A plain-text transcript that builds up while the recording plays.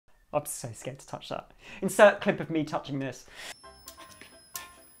I'm so scared to touch that. Insert clip of me touching this.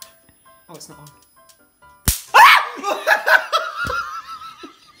 Oh, it's not on.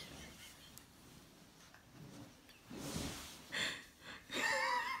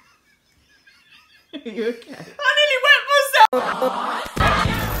 Are you okay? I nearly wet myself!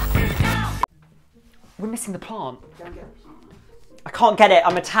 We're missing the plant. I can't get it,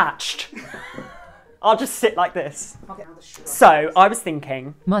 I'm attached. I'll just sit like this. So, I was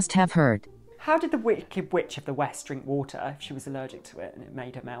thinking... Must have heard. How did the Wicked Witch of the West drink water if she was allergic to it and it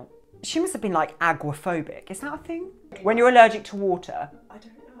made her melt? She must have been like agoraphobic. Is that a thing? When you're allergic to water? I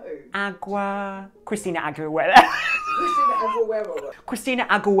don't know. Christina Aguilera. Christina Aguilera. Christina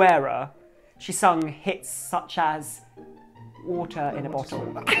Aguilera. She sung hits such as Water in a Bottle.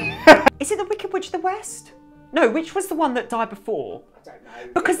 Is it the Wicked Witch of the West? No, which was the one that died before? I don't know.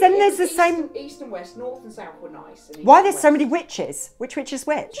 Because then there's the same... East and West, North and South were nice. And Why there's so many witches? Which witch is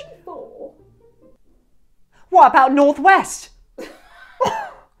which? 4. What about Northwest?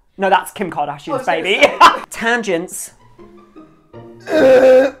 No, that's Kim Kardashian's baby. Tangents.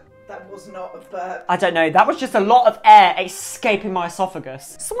 That was not a burp. I don't know, that was just a lot of air escaping my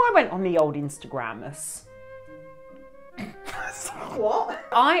esophagus. So I went on the old Instagrammers. What?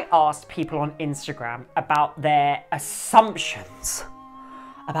 I asked people on Instagram about their assumptions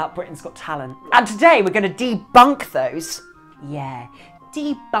about Britain's Got Talent. And today we're going to debunk those. Yeah,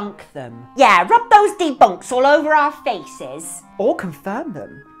 debunk them. Yeah, rub those debunks all over our faces. Or confirm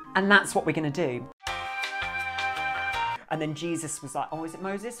them. And that's what we're going to do. And then Jesus was like, oh, is it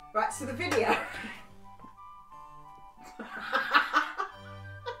Moses? Right, so the video.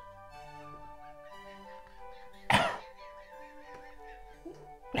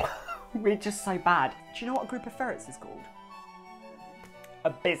 We're just so bad. Do you know what a group of ferrets is called? A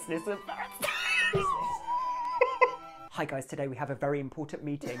business of ferrets. Hi guys, today we have a very important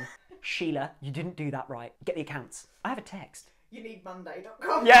meeting. Sheila, you didn't do that right. Get the accounts. I have a text. You need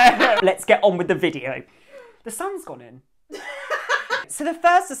Monday.com. Yeah. Let's get on with the video. The sun's gone in. So the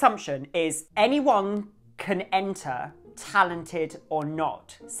first assumption is anyone can enter, talented or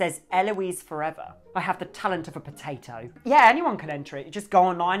not, says Eloise Forever. I have the talent of a potato. Yeah, anyone can enter it. You just go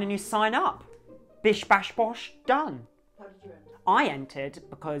online and you sign up. Bish, bash, bosh, done. How did you enter? I entered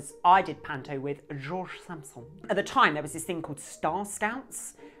because I did panto with Georges Samson. At the time, there was this thing called Star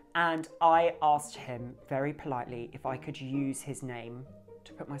Scouts, and I asked him very politely if I could use his name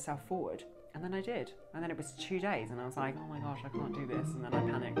to put myself forward. And then I did. And then it was 2 days, and I was like, oh my gosh, I can't do this. And then I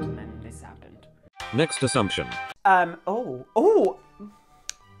panicked, and then this happened. Next assumption.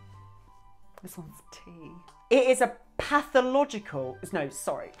 This one's tea. It is a psychological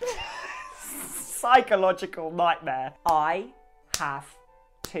nightmare. I have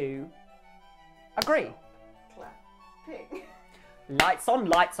to agree. Clapping. Lights on,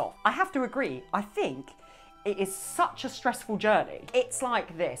 lights off. I have to agree. I think it is such a stressful journey. It's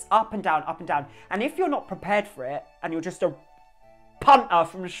like this, up and down, up and down. And if you're not prepared for it, and you're just a punter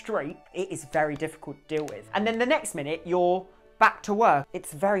from the street, it is very difficult to deal with. And then the next minute, you're back to work.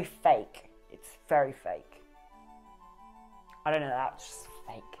 It's very fake. It's very fake. I don't know, that's just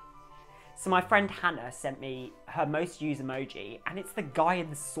fake. So my friend Hannah sent me her most used emoji, and it's the guy in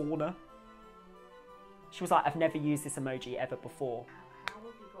the sauna. She was like, I've never used this emoji ever before. How have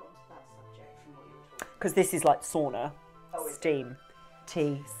you got onto that subject from what you were talking about? Because this is like sauna, Oh, steam,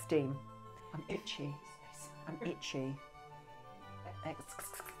 tea, steam. I'm itchy. I'm itchy.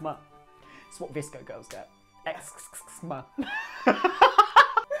 Eczema. It's what Visco girls get. Eczema.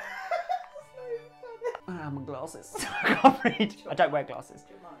 I'm on glasses. I can't read. I don't wear glasses.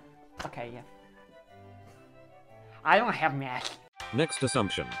 Okay, yeah. I don't have math. Next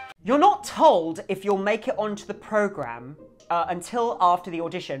assumption. You're not told if you'll make it onto the programme until after the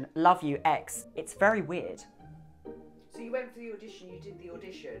audition. Love you, X. It's very weird. So you went for the audition, you did the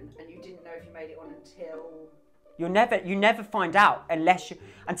audition, and you didn't know if you made it on until... You never find out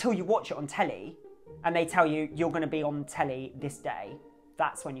until you watch it on telly, and they tell you you're going to be on telly this day.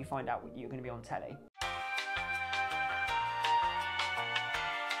 That's when you find out you're going to be on telly.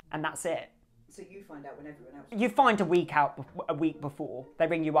 And that's it. So you find out when everyone else... You find a week before. They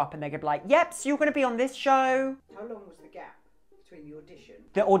ring you up and they're going to be like, yep, so you're going to be on this show. How long was the gap between the audition?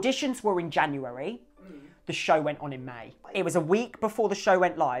 The auditions were in January. The show went on in May. It was a week before the show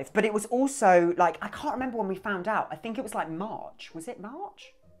went live, but it was also like, I can't remember when we found out. I think it was like March. Was it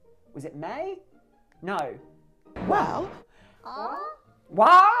March? Was it May? No. Well...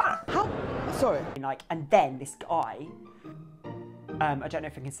 What? How? Sorry. Like, and then this guy, I don't know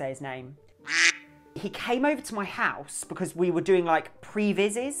if I can say his name. he came over to my house because we were doing like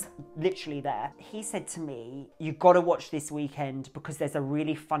pre-vises, literally there. He said to me, "You got to watch this weekend because there's a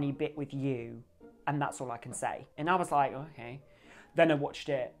really funny bit with you." And that's all I can say. And I was like, okay. Then I watched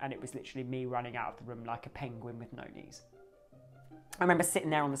it and it was literally me running out of the room like a penguin with no knees. I remember sitting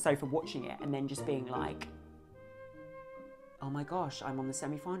there on the sofa watching it and then just being like, oh my gosh, I'm on the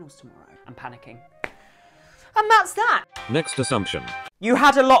semi-finals tomorrow. I'm panicking. And that's that. Next assumption. You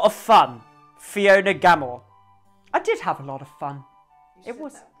had a lot of fun, Fiona Gamble. I did have a lot of fun. You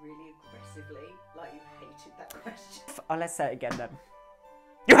said that really aggressively, like you hated that question. Oh, let's say it again then.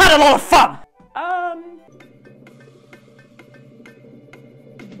 You had a lot of fun!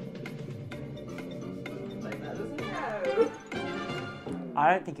 Like that doesn't know.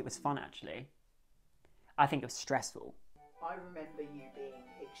 I don't think it was fun, actually. I think it was stressful. I remember you being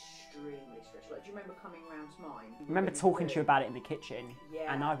extremely stressed. Like, do you remember coming round to mine? I remember talking to you about it in the kitchen,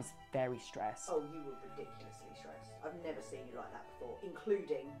 Yeah. and I was very stressed. Oh, you were ridiculously stressed. I've never seen you like that before,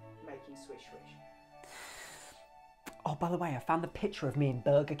 including making swish swish. Oh, by the way, I found the picture of me in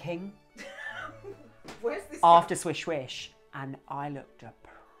Burger King Where's this? after Swish Swish, and I looked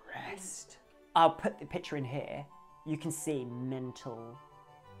depressed. I'll put the picture in here. You can see mental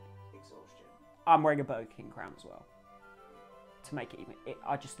Exhaustion. I'm wearing a Burger King crown as well. To make it even,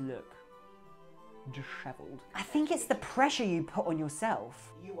 I just look dishevelled. I think it's the pressure you put on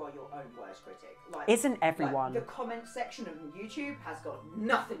yourself. You are your own worst critic. Like, Isn't everyone? Like, the comment section of YouTube has got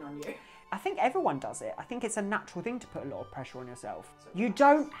nothing on you. I think everyone does it. I think it's a natural thing to put a lot of pressure on yourself. You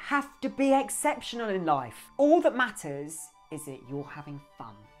don't have to be exceptional in life. All that matters is that you're having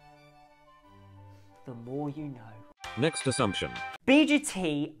fun. The more you know. Next assumption.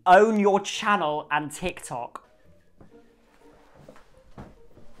 BGT own your channel and TikTok.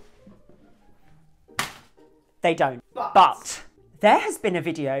 They don't. But there has been a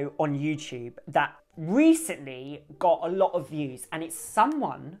video on YouTube that recently got a lot of views, and it's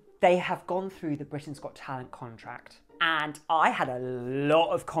someone, they have gone through the Britain's Got Talent contract. And I had a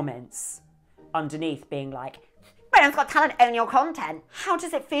lot of comments underneath being like, Britain's Got Talent own your content. How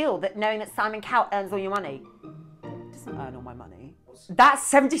does it feel that knowing that Simon Cowell earns all your money? It doesn't earn all my money. That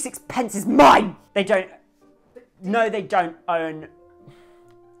 76 pence is mine! They don't, no, they don't own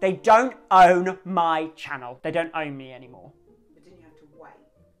my channel. They don't own me anymore. But didn't you have to wait?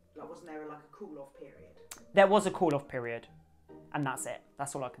 Like, wasn't there like a cool-off period? There was a call-off period, and that's it.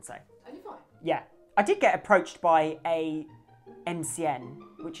 That's all I can say. And you're fine. Yeah. I did get approached by a MCN,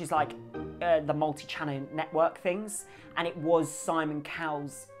 which is like the multi-channel network things, and it was Simon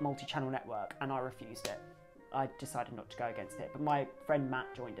Cowell's multi-channel network, and I refused it. I decided not to go against it, but my friend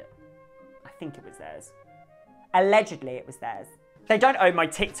Matt joined it. I think it was theirs. Allegedly, it was theirs. They don't own my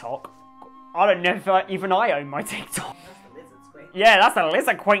TikTok. I don't know if even I own my TikTok. That's the lizard's queen. Yeah, that's a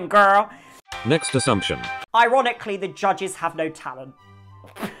lizard queen, girl. Next assumption. Ironically, the judges have no talent.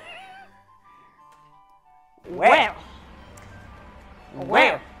 Well.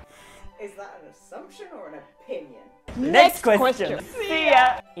 Is that an assumption or an opinion? Next question. See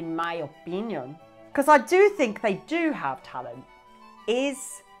ya. In my opinion, because I do think they do have talent,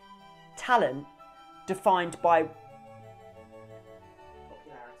 is talent defined by...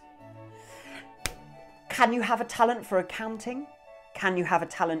 Popularity. Can you have a talent for accounting? Can you have a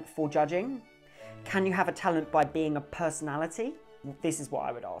talent for judging? Can you have a talent by being a personality? This is what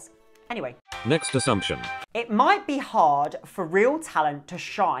I would ask. Anyway. Next assumption. It might be hard for real talent to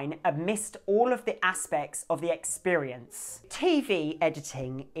shine amidst all of the aspects of the experience. TV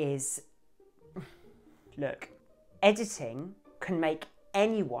editing is... Look, editing can make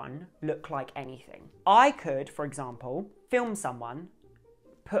anyone look like anything. I could, for example, film someone,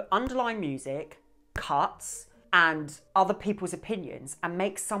 put underlying music, cuts, and other people's opinions and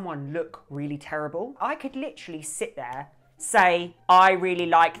make someone look really terrible. I could literally sit there, say, I really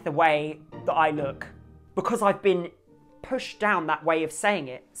like the way that I look, because I've been pushed down that way of saying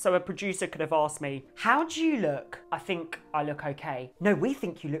it. So a producer could have asked me, how do you look? I think I look okay. No, we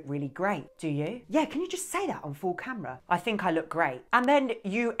think you look really great. Do you? Yeah, can you just say that on full camera? I think I look great. And then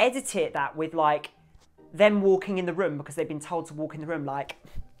you edit it that with like them walking in the room because they've been told to walk in the room, like,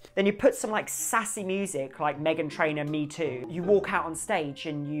 then you put some like sassy music like Meghan Trainor, Me Too. You walk out on stage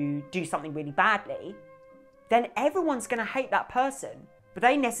and you do something really badly, then everyone's gonna hate that person. But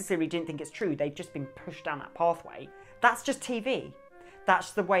they necessarily didn't think it's true. They've just been pushed down that pathway. That's just TV.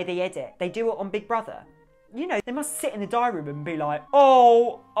 That's the way they edit. They do it on Big Brother. You know, they must sit in the diary room and be like,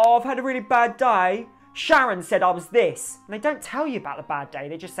 oh, I've had a really bad day. Sharon said I was this. And they don't tell you about the bad day.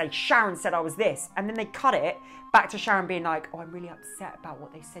 They just say, Sharon said I was this. And then they cut it back to Sharon being like, oh, I'm really upset about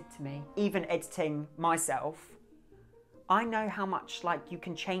what they said to me. Even editing myself, I know how much like you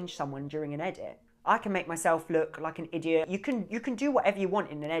can change someone during an edit. I can make myself look like an idiot. You can do whatever you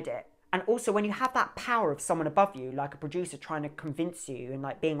want in an edit. And also when you have that power of someone above you, like a producer trying to convince you and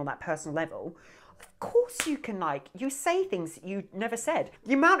like being on that personal level, of course you can like, you say things that you never said.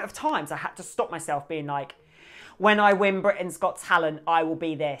 The amount of times I had to stop myself being like, when I win Britain's Got Talent, I will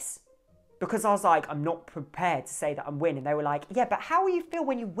be this. Because I was like, I'm not prepared to say that I'm winning. They were like, yeah, but how will you feel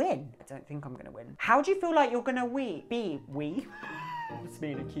when you win? I don't think I'm gonna win. How do you feel like you're gonna be? It's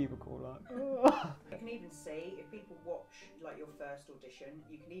me in a cubicle, like. You can even see, if people watch like your first audition,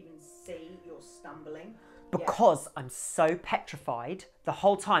 you can even see you're stumbling. Because I'm so petrified the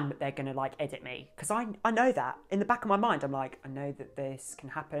whole time that they're gonna like edit me. Because I know that. In the back of my mind, I'm like, I know that this can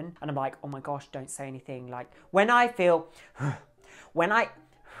happen. And I'm like, oh my gosh, don't say anything. Like, when I feel,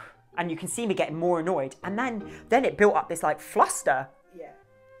 and you can see me getting more annoyed. And then it built up this like fluster. Yeah,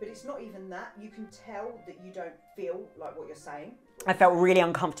 but it's not even that. You can tell that you don't feel like what you're saying. I felt really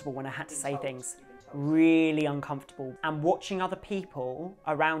uncomfortable when I had to say things. Really uncomfortable. And watching other people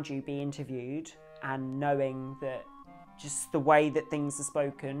around you be interviewed and knowing that just the way that things are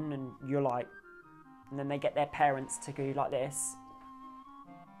spoken and you're like, and then they get their parents to go like this.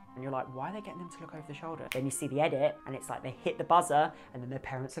 And you're like, why are they getting them to look over the shoulder? Then you see the edit and it's like they hit the buzzer and then their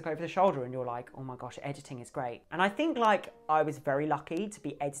parents look over the shoulder and you're like, oh my gosh, editing is great. And I think like I was very lucky to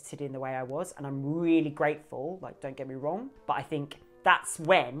be edited in the way I was and I'm really grateful, like don't get me wrong, but I think that's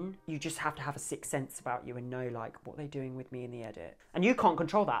when you just have to have a sixth sense about you and know like what they're doing with me in the edit. And you can't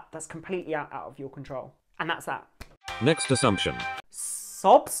control that. That's completely out of your control. And that's that. Next assumption.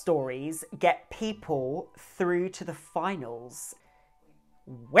 Sob stories get people through to the finals.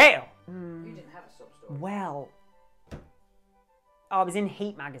 Well, You didn't have a sob story. well, I was in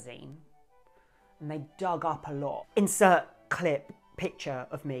Heat magazine and they dug up a lot. Insert clip, picture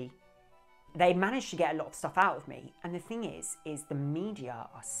of me. They managed to get a lot of stuff out of me. And the thing is the media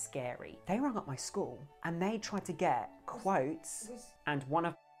are scary. They rang up my school and they tried to get quotes. And one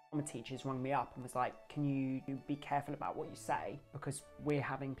of my teachers rang me up and was like, can you be careful about what you say? Because we're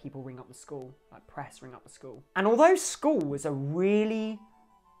having people ring up the school, like press ring up the school. And although school was a really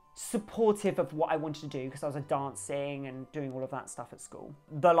supportive of what I wanted to do because I was dancing and doing all of that stuff at school.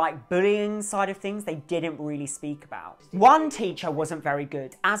 The like bullying side of things, they didn't really speak about. One teacher wasn't very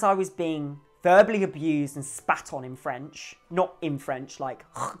good. As I was being verbally abused and spat on in French, not in French, like,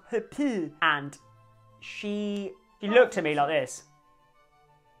 and she looked at me like this.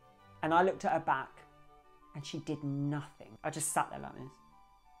 And I looked at her back and she did nothing. I just sat there like this.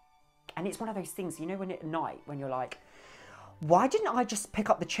 And it's one of those things, you know, when at night, when you're like, why didn't I just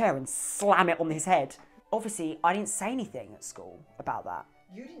pick up the chair and slam it on his head? Obviously, I didn't say anything at school about that.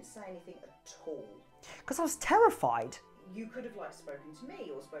 You didn't say anything at all. Because I was terrified. You could have like spoken to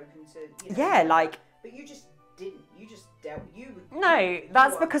me or spoken to, you know, Yeah, like... But you just didn't. You just dealt... No,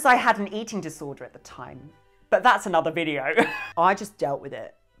 that's because I had an eating disorder at the time. But that's another video. I just dealt with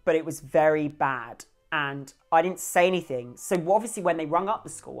it. But it was very bad. And I didn't say anything. So obviously when they rung up the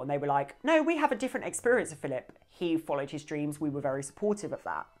school and they were like, no, we have a different experience of Philip. He followed his dreams. We were very supportive of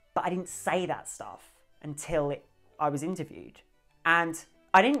that. But I didn't say that stuff until I was interviewed. And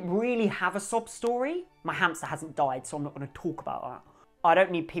I didn't really have a sob story. My hamster hasn't died, so I'm not going to talk about that. I don't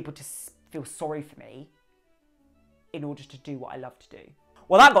need people to feel sorry for me in order to do what I love to do.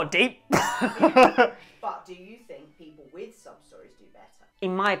 Well, that got deep. But do you think people with sob stories do better?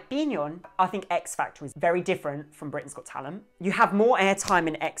 In my opinion, I think X Factor is very different from Britain's Got Talent. You have more airtime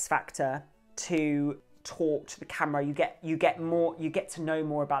in X Factor to talk to the camera. You get to know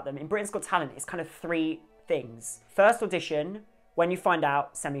more about them. In Britain's Got Talent, it's kind of three things. First audition, when you find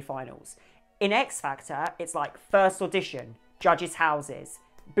out, semi-finals. In X Factor, it's like first audition, judges' houses,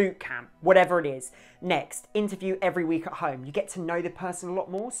 boot camp, whatever it is. Next, interview every week at home. You get to know the person a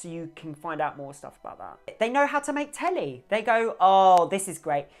lot more so you can find out more stuff about that. They know how to make telly. They go, oh, this is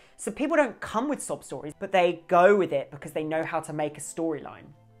great. So people don't come with sob stories, but they go with it because they know how to make a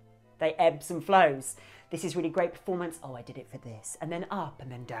storyline. They ebbs and flows. This is really great performance. Oh, I did it for this. And then up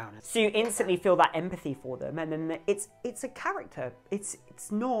and then down. So you instantly feel that empathy for them. And then it's a character. It's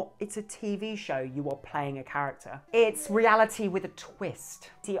a TV show. You are playing a character. It's reality with a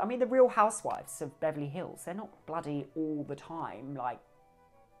twist. See, I mean, the Real Housewives of Beverly Hills, they're not bloody all the time, like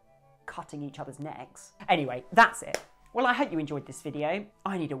cutting each other's necks. Anyway, that's it. Well, I hope you enjoyed this video.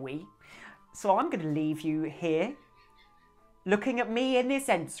 I need a wee. So I'm going to leave you here looking at me in this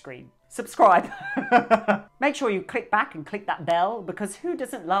end screen. Subscribe. Make sure you click back and click that bell because who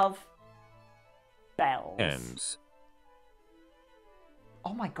doesn't love bells? Ends.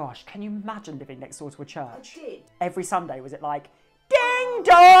 Oh my gosh, can you imagine living next door to a church? I did. Every Sunday was it like, ding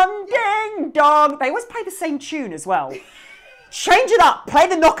dong, ding dong. They always play the same tune as well. Change it up, play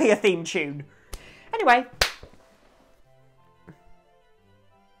the Nokia theme tune. Anyway.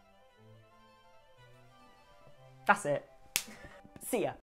 That's it. See ya.